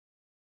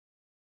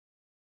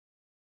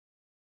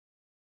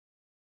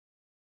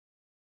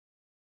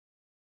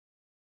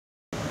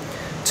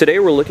Today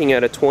we're looking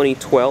at a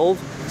 2012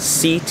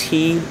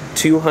 CT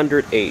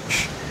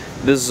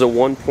 200H. This is a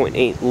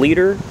 1.8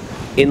 liter,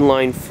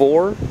 inline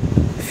 4,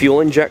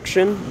 fuel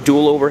injection,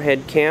 dual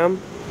overhead cam,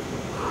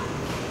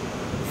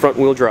 front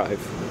wheel drive.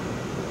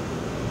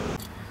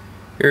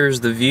 Here's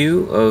the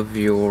view of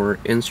your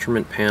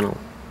instrument panel.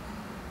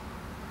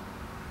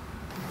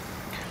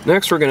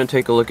 Next we're going to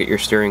take a look at your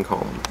steering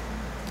column.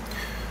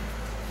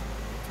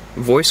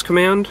 Voice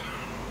command,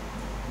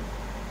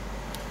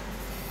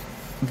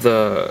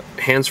 the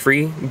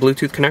hands-free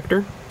Bluetooth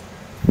connector.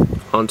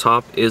 On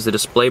top is the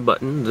display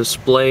button. The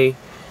display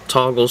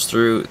toggles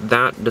through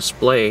that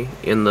display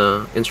in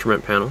the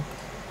instrument panel.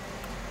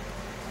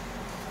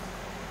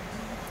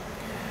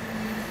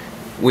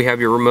 We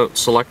have your remote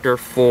selector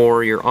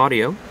for your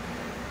audio.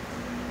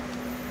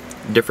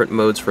 Different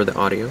modes for the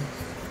audio.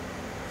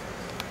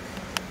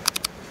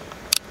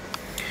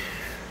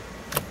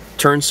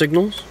 Turn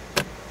signals.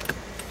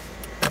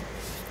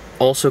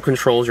 Also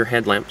controls your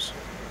headlamps.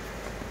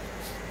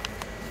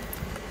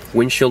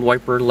 Windshield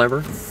wiper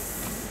lever.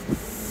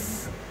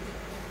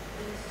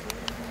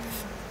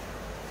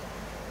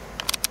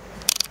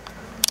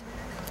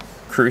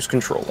 Cruise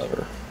control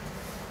lever.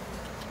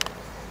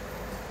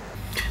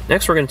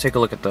 Next we're going to take a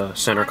look at the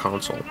center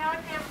console.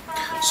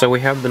 So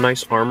we have the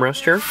nice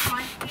armrest here.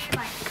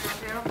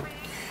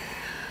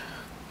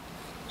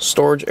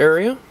 Storage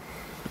area.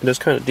 It is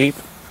kind of deep.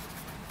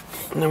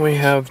 And then we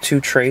have two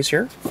trays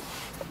here.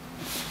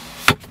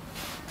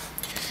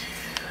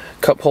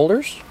 Cup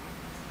holders.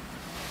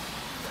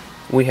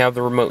 We have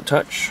the remote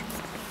touch.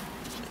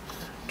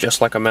 Just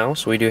like a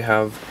mouse, we do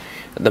have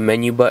the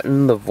menu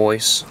button, the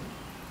voice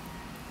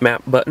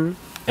map button,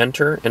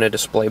 enter, and a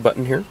display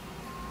button here.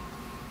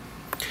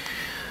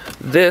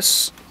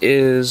 This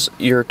is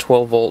your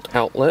 12-volt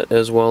outlet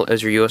as well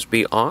as your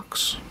USB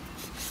aux.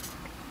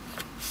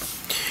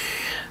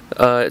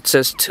 It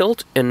says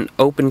tilt and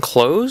open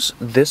close.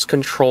 This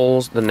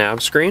controls the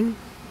nav screen.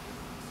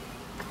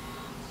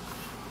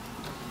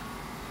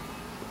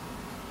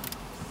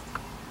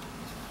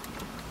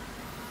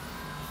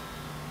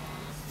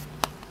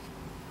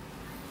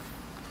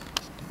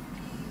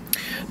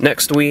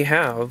 Next we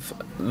have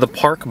the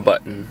park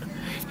button.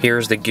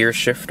 Here's the gear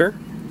shifter.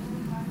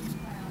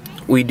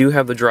 We do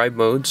have the drive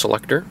mode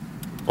selector,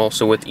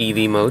 also with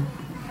EV mode.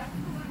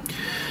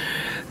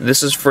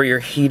 This is for your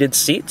heated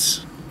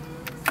seats,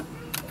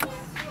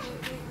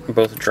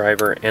 both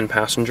driver and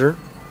passenger.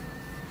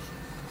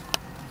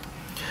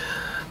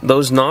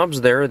 Those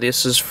knobs there,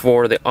 this is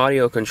for the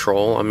audio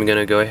control. I'm going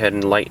to go ahead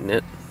and lighten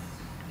it.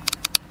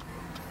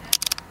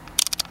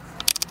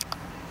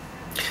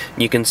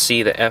 You can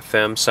see the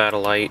FM,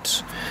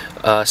 satellite,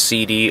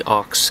 CD,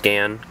 aux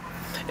scan,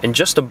 and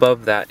just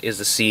above that is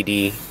the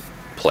CD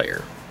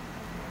player.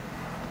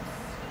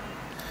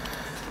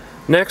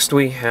 Next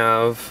we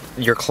have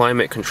your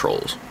climate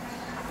controls.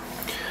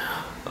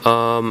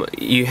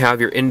 You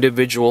have your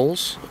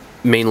individuals,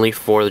 mainly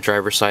for the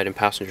driver's side and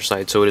passenger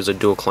side, so it is a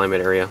dual climate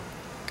area.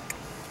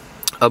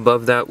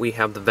 Above that we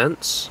have the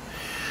vents.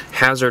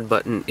 Hazard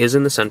button is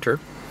in the center.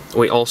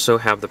 We also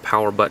have the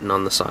power button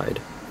on the side.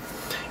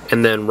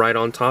 And then right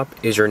on top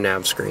is your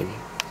nav screen.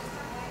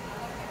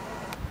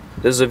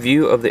 This is a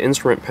view of the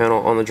instrument panel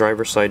on the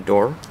driver's side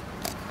door.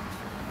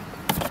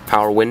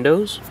 Power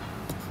windows,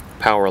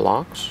 power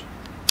locks,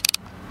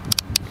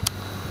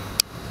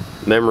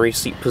 memory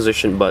seat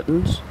position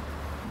buttons,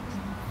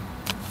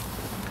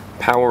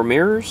 power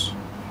mirrors,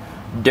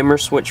 dimmer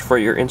switch for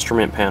your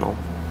instrument panel.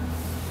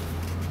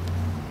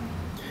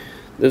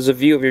 This is a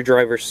view of your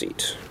driver's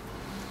seat.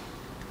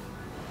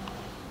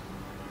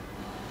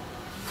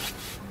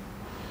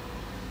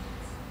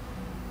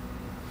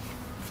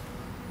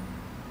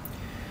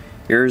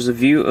 Here's a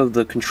view of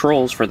the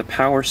controls for the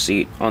power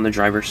seat on the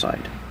driver's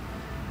side.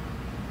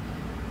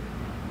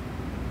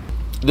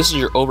 This is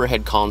your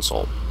overhead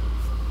console.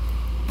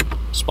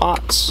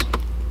 Spots,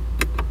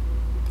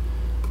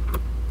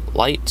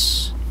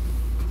 lights.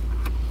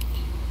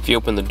 If you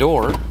open the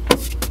door, you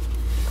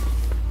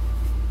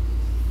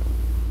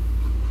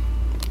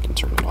can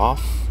turn it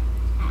off,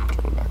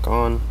 turn it back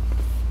on.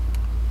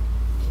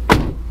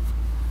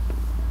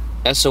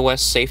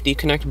 SOS safety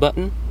connect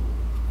button.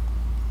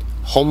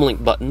 Home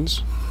link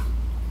buttons,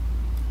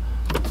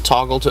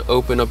 toggle to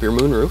open up your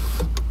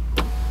moonroof,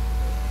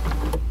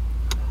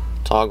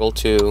 toggle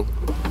to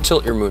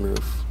tilt your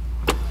moonroof,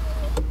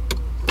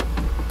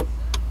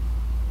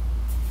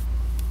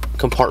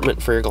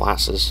 compartment for your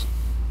glasses.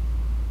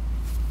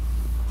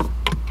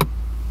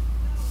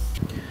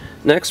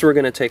 Next we're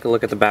going to take a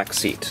look at the back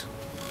seat.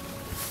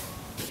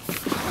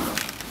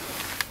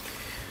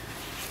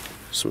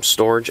 Some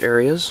storage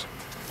areas.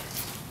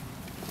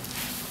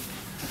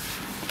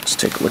 Let's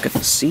take a look at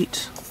the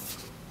seat.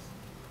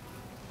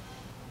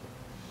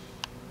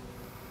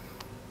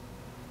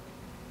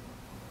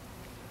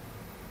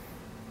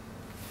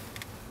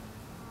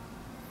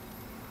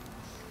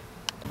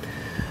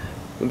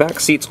 The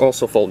back seats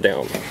also fold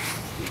down.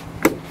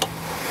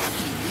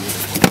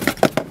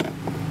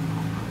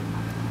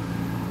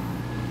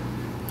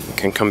 You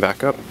can come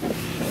back up.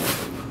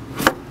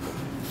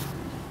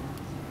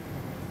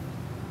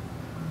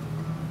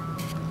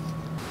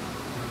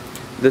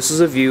 This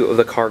is a view of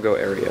the cargo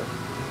area.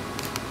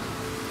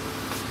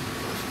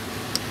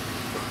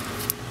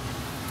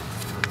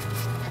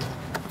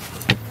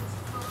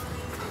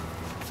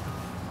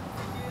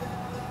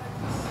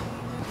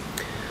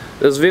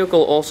 This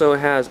vehicle also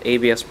has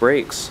ABS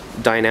brakes,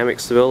 dynamic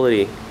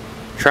stability,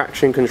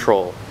 traction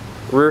control,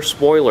 rear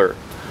spoiler,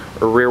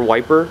 a rear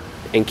wiper,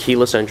 and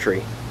keyless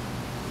entry.